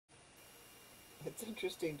It's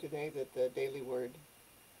interesting today that the daily word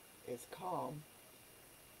is calm,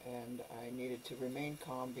 and I needed to remain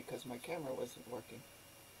calm because my camera wasn't working.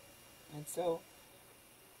 And so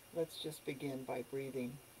let's just begin by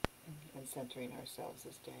breathing and centering ourselves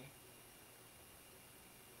this day.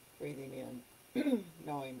 Breathing in,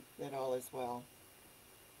 knowing that all is well.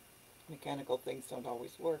 Mechanical things don't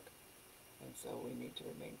always work, and so we need to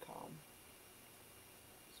remain calm.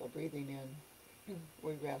 So breathing in,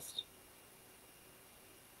 we rest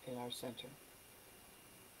in our center.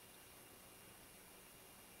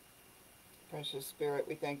 Precious Spirit,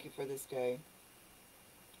 we thank you for this day.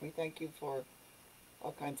 We thank you for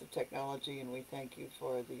all kinds of technology, and we thank you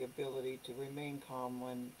for the ability to remain calm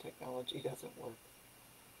when technology doesn't work.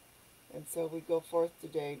 And so we go forth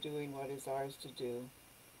today doing what is ours to do,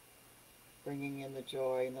 bringing in the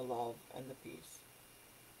joy and the love and the peace.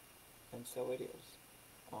 And so it is.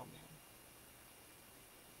 Amen.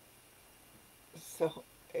 So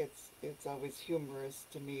it's always humorous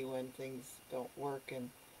to me when things don't work and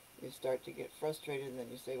you start to get frustrated, and then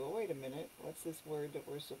you say, well, wait a minute, what's this word that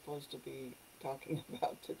we're supposed to be talking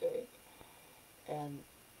about today? And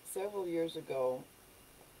several years ago,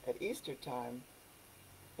 at Easter time,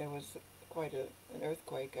 there was quite an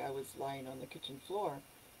earthquake. I was lying on the kitchen floor,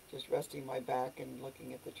 just resting my back and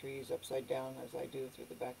looking at the trees upside down as I do through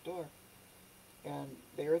the back door. And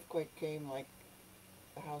the earthquake came like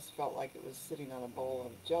the house felt like it was sitting on a bowl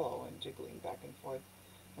of jello and jiggling back and forth.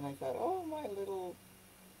 And I thought, oh, my little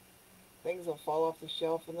things will fall off the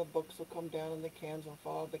shelf, and the books will come down, and the cans will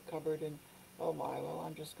fall out of the cupboard, and oh my, well,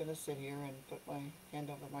 I'm just going to sit here and put my hand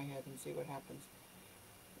over my head and see what happens.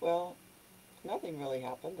 Well, nothing really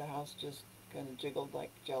happened. The house just kind of jiggled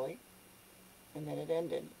like jelly, and then it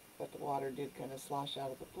ended, but the water did kind of slosh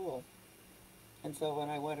out of the pool. And so when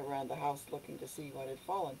I went around the house looking to see what had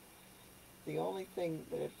fallen, the only thing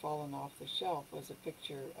that had fallen off the shelf was a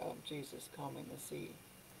picture of Jesus calming the sea.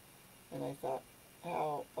 And I thought,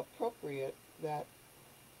 how appropriate that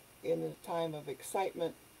in a time of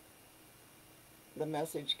excitement, the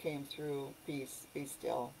message came through, peace, be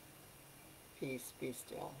still, peace, be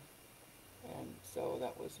still. And so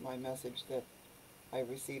that was my message that I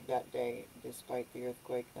received that day. Despite the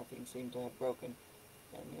earthquake, nothing seemed to have broken,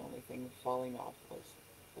 and the only thing falling off was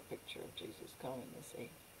the picture of Jesus calming the sea.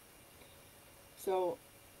 So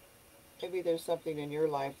maybe there's something in your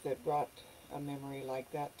life that brought a memory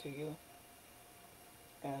like that to you.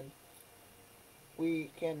 And we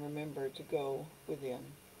can remember to go within,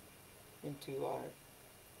 into our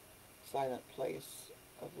silent place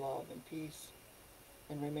of love and peace,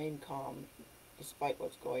 and remain calm despite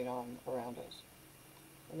what's going on around us.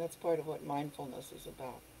 And that's part of what mindfulness is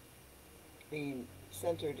about. Being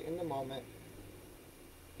centered in the moment,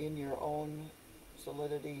 in your own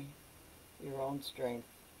solidity, your own strength,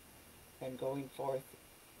 and going forth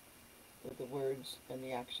with the words and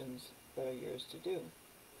the actions that are yours to do.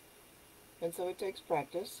 And so it takes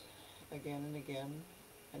practice again and again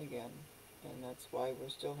and again, and that's why we're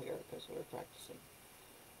still here, because we're practicing.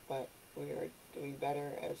 But we are doing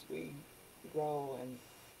better as we grow and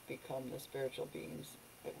become the spiritual beings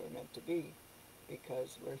that we're meant to be,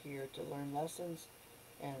 because we're here to learn lessons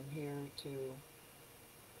and here to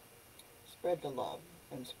spread the love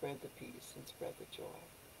and spread the peace and spread the joy.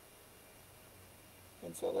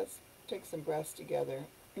 And so let's take some breaths together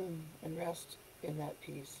and rest in that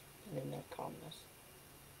peace and in that calmness.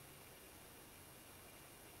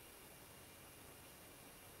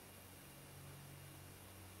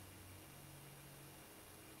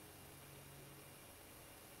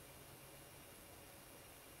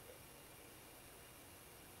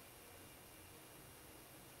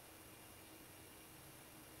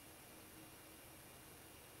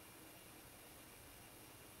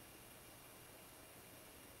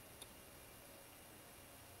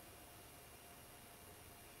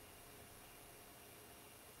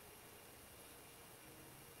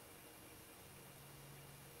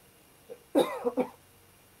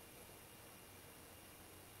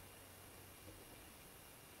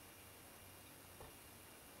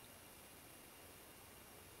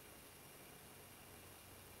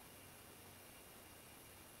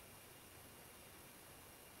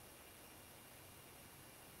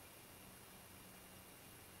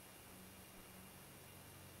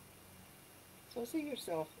 So see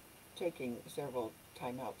yourself taking several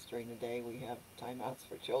timeouts during the day. We have timeouts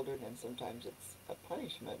for children, and sometimes it's a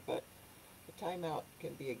punishment, but a timeout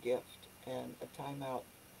can be a gift, and a timeout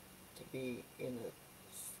to be in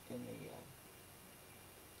the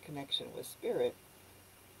connection with Spirit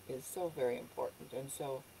is so very important. And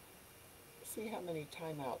so see how many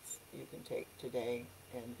timeouts you can take today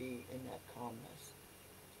and be in that calmness.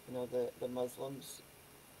 the Muslims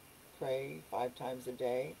pray 5 times a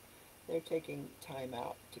day. They're taking time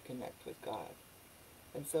out to connect with God.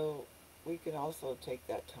 And so we can also take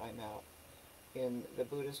that time out. In the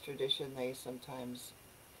Buddhist tradition, they sometimes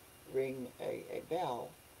ring a bell,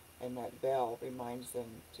 and that bell reminds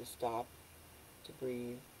them to stop, to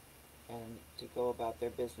breathe, and to go about their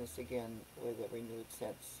business again with a renewed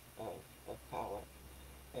sense of power.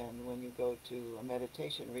 And when you go to a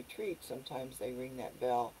meditation retreat, sometimes they ring that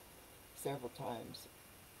bell several times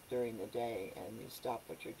during the day, and you stop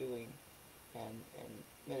what you're doing and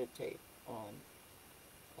meditate on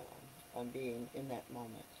being in that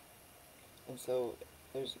moment. And so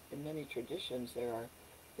there's, in many traditions, there are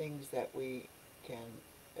things that we can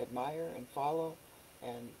admire and follow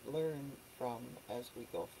and learn from as we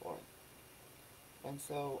go forth. And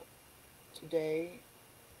so today,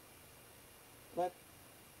 let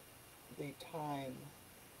the time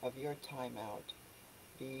of your time out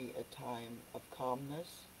be a time of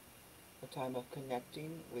calmness, a time of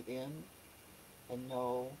connecting within, and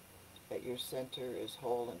know that your center is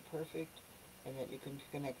whole and perfect, and that you can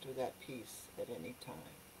connect with that peace at any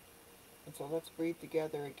time. And so let's breathe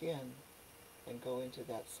together again and go into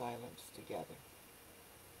that silence together.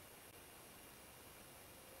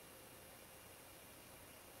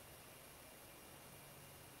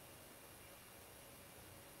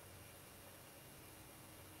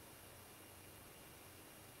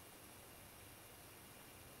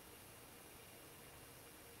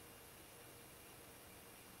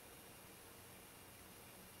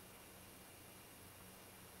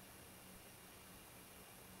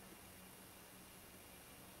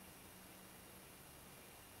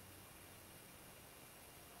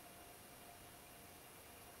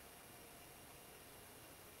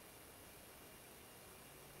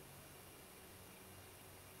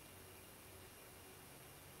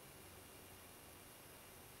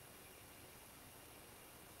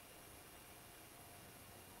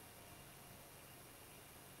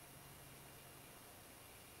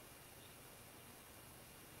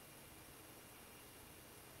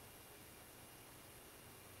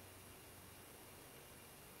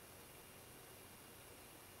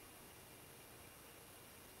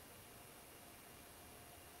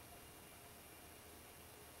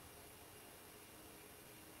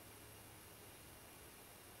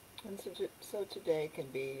 And so today can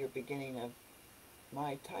be your beginning of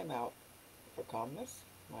my time out for calmness,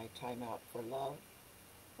 my time out for love,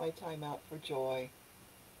 my time out for joy,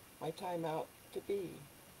 my time out to be.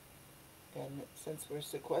 And since we're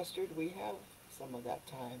sequestered, we have some of that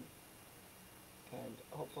time. And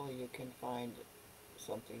hopefully you can find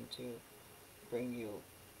something to bring you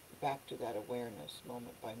back to that awareness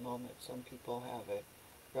moment by moment. Some people have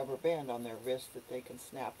a rubber band on their wrist that they can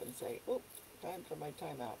snap and say, oh, time for my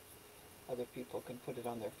time out. Other people can put it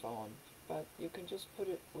on their phone. But you can just put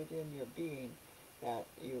it within your being that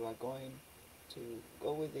you are going to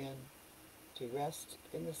go within, to rest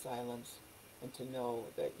in the silence, and to know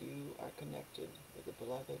that you are connected with the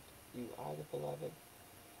Beloved. You are the Beloved,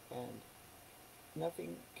 and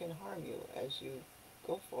nothing can harm you as you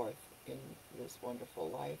go forth in this wonderful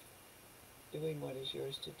life, doing what is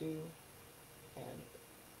yours to do, and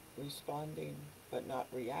responding but not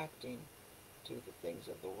reacting to the things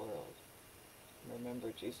of the world.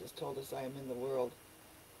 Remember, Jesus told us, I am in the world,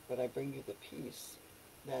 but I bring you the peace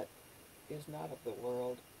that is not of the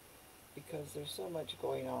world, because there's so much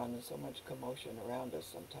going on and so much commotion around us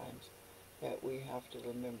sometimes that we have to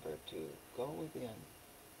remember to go within,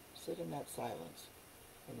 sit in that silence,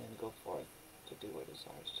 and then go forth to do what is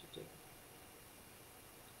ours to do.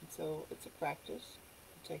 And so it's a practice.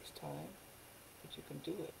 It takes time, but you can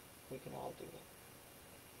do it. We can all do it.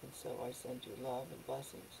 And so I send you love and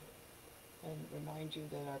blessings, and remind you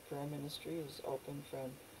that our prayer ministry is open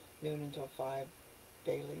from noon until 5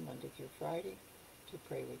 daily, Monday through Friday, to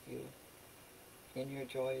pray with you in your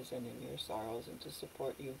joys and in your sorrows, and to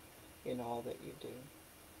support you in all that you do.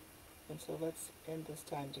 And so let's end this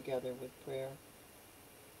time together with prayer,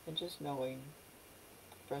 and just knowing,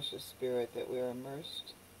 precious Spirit, that we are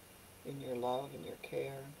immersed in your love and your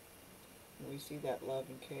care, and we see that love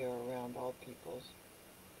and care around all peoples,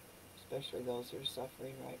 especially those who are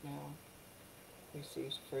suffering right now. We see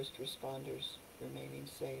first responders remaining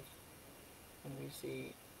safe, and we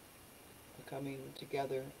see the coming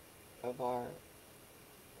together of our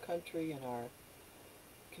country and our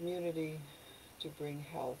community to bring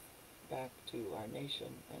health back to our nation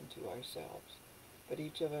and to ourselves. But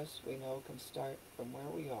each of us, we know, can start from where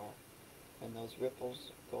we are, and those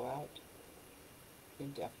ripples go out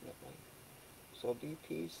indefinitely. So be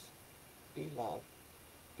peace, be love,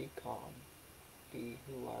 be calm, be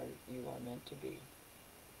who you are meant to be.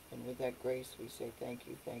 And with that grace, we say thank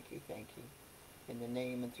you, thank you, thank you. In the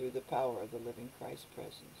name and through the power of the living Christ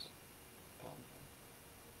presence. Amen.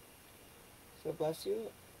 So bless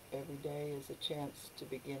you. Every day is a chance to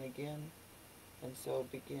begin again, and so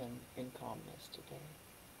begin in calmness today.